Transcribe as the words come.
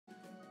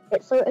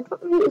So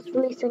Adopt.me is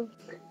releasing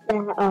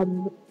their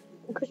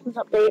Christmas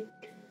update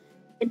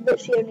in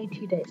literally only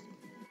 2 days.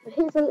 So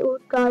here's a little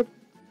guide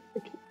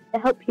to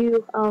help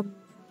you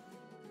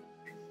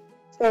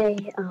stay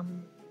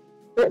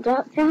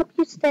to help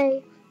you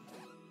stay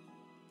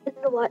in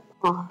the right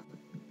path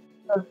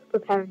of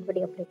preparing for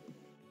the update.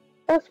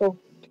 First of all,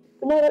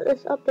 we know that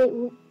this update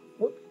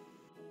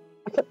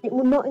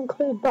will not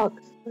include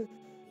bugs.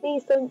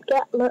 Please don't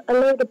get a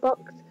load of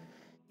bugs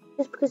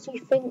just because you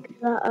think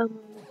that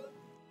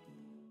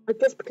the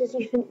pets are going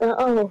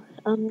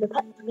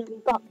to be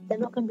bugs. They're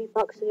not going to be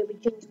bugs. They're going to be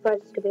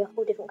gingerbread. It's going to be a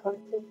whole different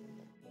currency.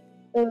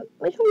 So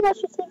make sure you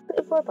actually save for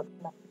a bug for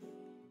that.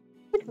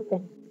 Second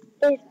thing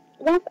is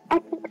their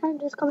advent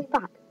calendar is coming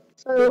back.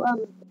 So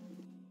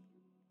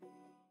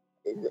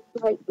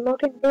like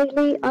log in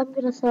daily. I'm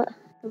gonna set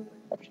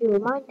a few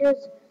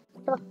reminders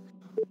stuff.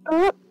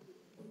 But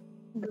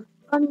the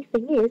funny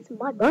thing is,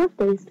 my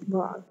birthday is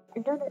tomorrow,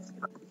 and then it's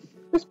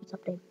Christmas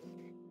update.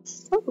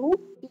 So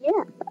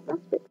yeah,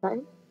 that's a bit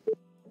exciting.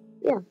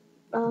 Yeah.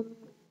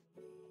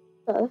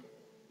 So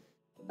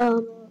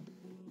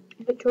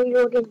make sure you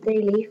log in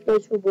daily for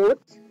those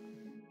rewards.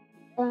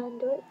 And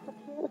do it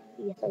happen?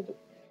 Yes, I do.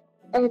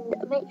 And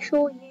make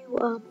sure you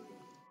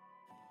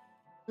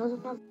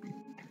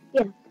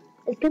yeah,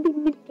 it's gonna be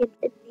minigated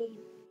in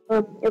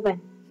the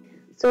event.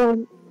 So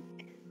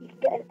you can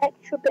get an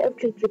extra bit of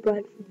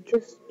gingerbread from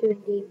just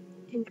doing the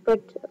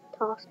gingerbread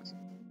tasks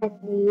and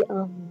the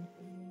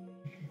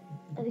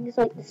I think it's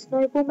like the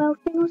snowball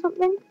melting or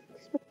something,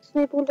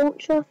 snowball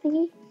launcher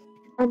thingy,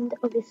 and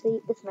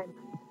obviously the snowman,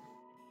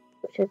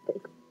 which is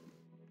pretty cool.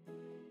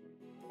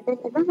 And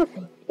then another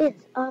thing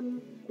is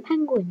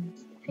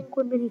penguins,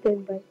 penguin mini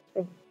game break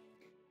thing.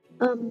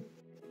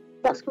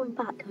 That's coming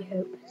back, I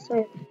hope.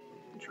 So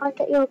try and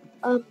get your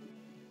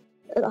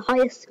the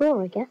highest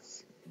score, I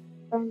guess.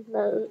 And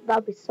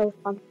that'd be so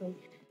fun for me.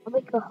 I'll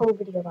make a whole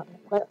video about it.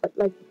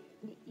 Like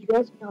you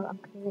guys know, I'm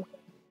gonna make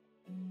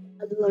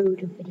a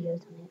load of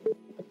videos on it.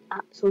 Like,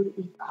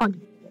 absolutely tons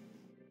of it.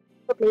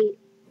 Probably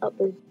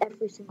upload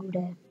every single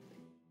day.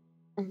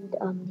 And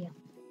yeah,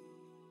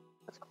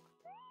 that's cool.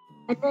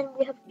 And then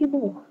we have a few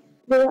more.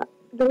 The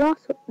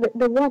last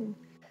the one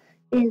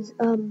is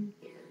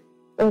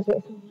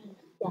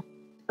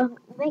yeah.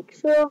 Make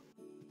sure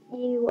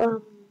you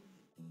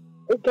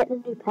get the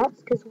new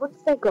pets, because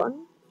once they're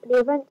gone, the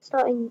event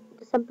starting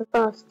December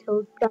 1st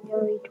till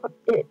January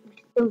 5th,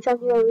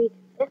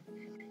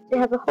 they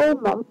have a whole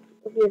month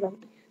of the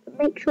event. But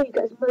make sure you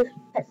get as most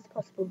pets as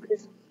possible,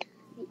 because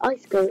the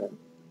ice golem,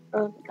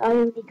 I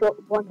only got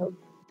one of.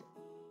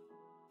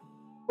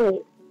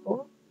 Wait,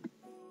 what?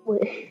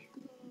 Wait.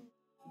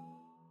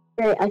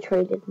 I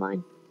traded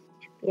mine.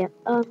 Yeah,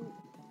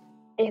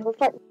 it was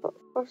like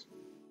frost.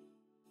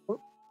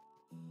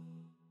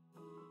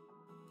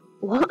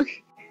 What?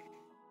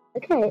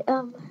 Okay,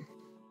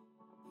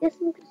 guess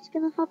I'm just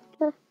gonna have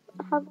to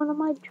have one of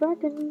my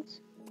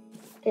dragons.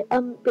 Okay,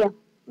 yeah,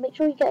 make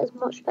sure you get as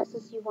much pets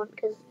as you want,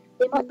 because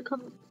they might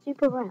become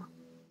super rare.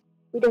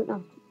 We don't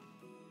know.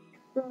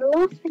 And the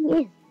last thing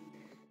is,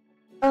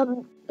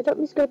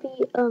 Adopt.me's gonna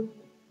be,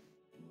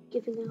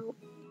 giving out,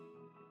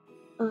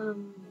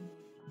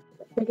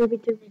 they're gonna be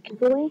doing a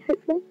giveaway,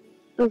 hopefully,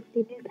 of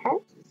the new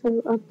pets,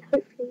 so,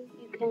 hopefully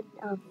you can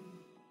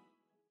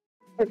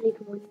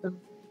win them.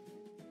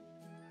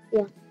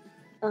 Yeah,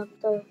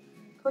 so,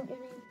 comment your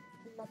name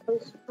in my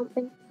post or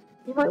something,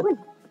 you might win.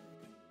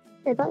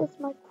 Yeah, that is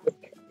my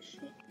quick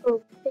sheet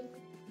of things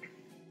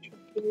to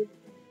do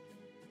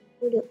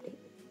for the update.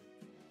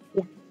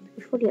 Yeah,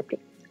 before the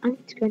update. I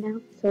need to go now,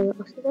 so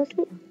I'll see you guys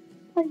later.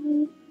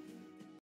 Bye!